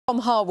Tom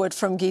Harwood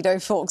from Guido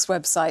Fawkes'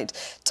 website.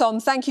 Tom,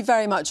 thank you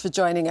very much for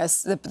joining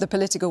us. The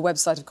political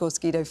website, of course,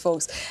 Guido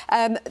Fawkes.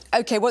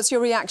 OK, what's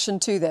your reaction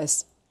to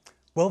this?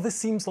 Well, this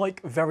seems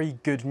like very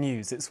good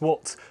news. It's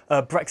what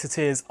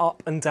Brexiteers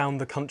up and down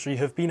the country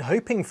have been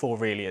hoping for,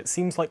 really. It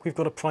seems like we've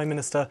got a Prime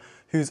Minister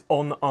who's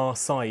on our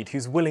side,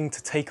 who's willing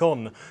to take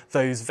on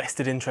those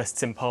vested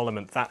interests in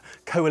Parliament, that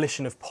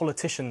coalition of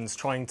politicians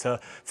trying to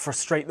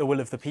frustrate the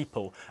will of the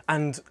people,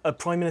 and a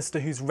Prime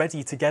Minister who's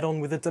ready to get on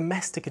with a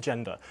domestic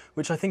agenda,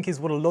 which I think is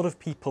what a lot of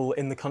people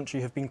in the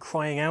country have been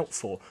crying out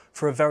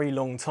for a very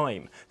long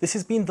time. This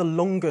has been the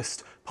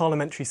longest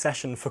parliamentary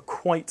session for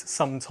quite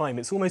some time.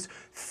 It's almost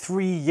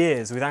 3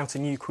 years without a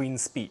new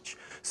Queen's speech.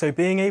 So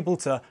being able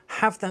to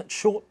have that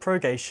short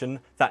prorogation,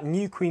 that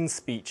new Queen's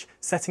speech,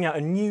 setting out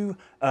a new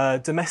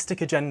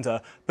domestic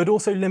agenda, but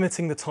also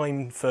limiting the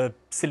time for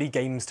silly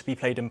games to be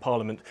played in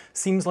Parliament,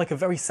 seems like a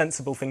very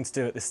sensible thing to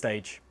do at this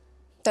stage.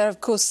 There are, of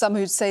course, some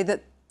who'd say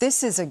that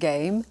this is a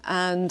game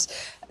and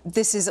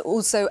this is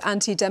also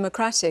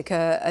anti-democratic.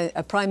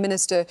 A Prime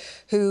Minister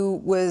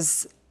who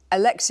was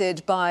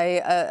elected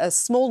by a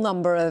small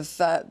number of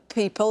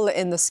people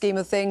in the scheme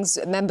of things,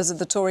 members of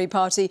the Tory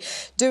party,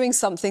 doing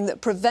something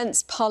that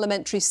prevents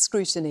parliamentary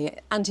scrutiny.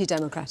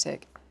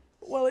 Anti-democratic.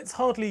 Well, it's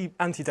hardly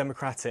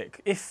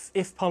anti-democratic.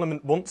 If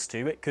Parliament wants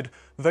to, it could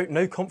vote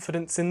no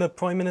confidence in the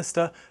Prime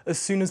Minister as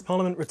soon as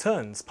Parliament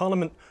returns.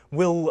 Parliament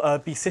will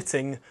be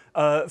sitting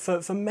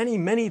for many,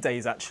 many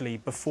days, actually,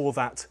 before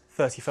that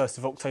 31st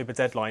of October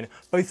deadline,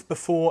 both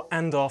before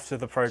and after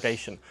the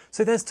prorogation.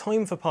 So there's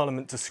time for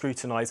Parliament to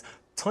scrutinise,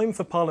 time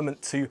for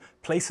Parliament to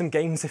play some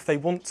games if they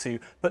want to,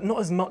 but not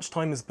as much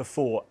time as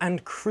before.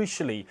 And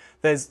crucially,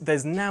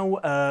 there's now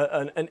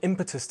an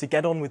impetus to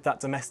get on with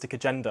that domestic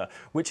agenda,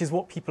 which is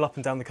what people up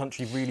and down the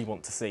country really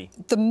want to see.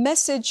 The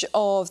message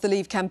of the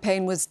Leave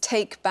campaign was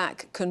take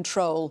back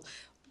control.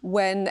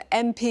 When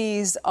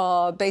MPs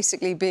are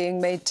basically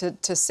being made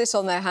to sit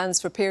on their hands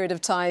for a period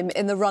of time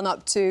in the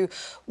run-up to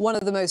one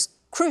of the most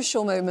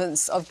crucial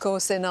moments, of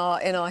course, in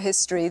our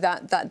history,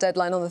 that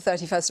deadline on the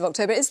 31st of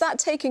October. Is that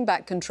taking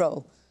back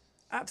control?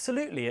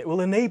 Absolutely, it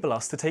will enable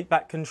us to take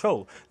back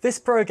control. This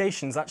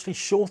prorogation is actually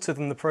shorter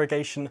than the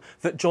prorogation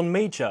that John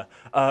Major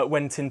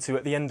went into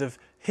at the end of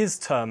his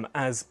term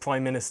as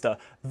Prime Minister.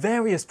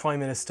 Various Prime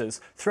Ministers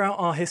throughout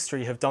our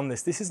history have done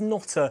this. This is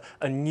not a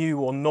new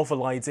or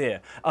novel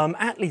idea.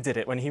 Attlee did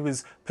it when he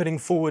was putting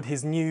forward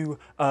his new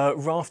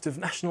raft of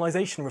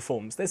nationalisation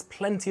reforms. There's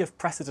plenty of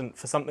precedent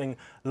for something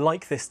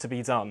like this to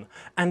be done.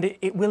 And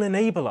it will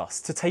enable us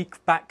to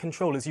take back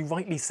control, as you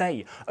rightly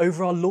say,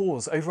 over our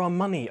laws, over our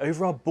money,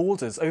 over our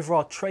borders, over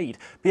our trade,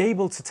 be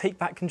able to take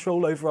back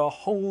control over our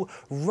whole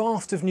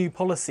raft of new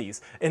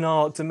policies in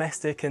our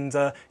domestic and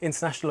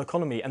international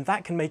economy. And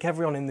that can make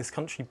everyone in this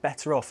country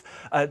better off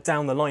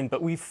down the line.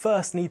 But we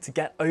first need to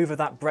get over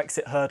that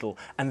Brexit hurdle,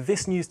 and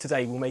this news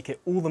today will make it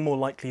all the more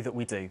likely that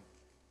we do.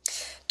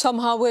 Tom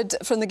Harwood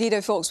from the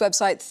Guido Fawkes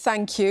website,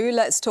 thank you.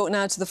 Let's talk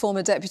now to the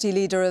former Deputy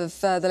Leader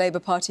of the Labour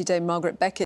Party, Dame Margaret Beckett.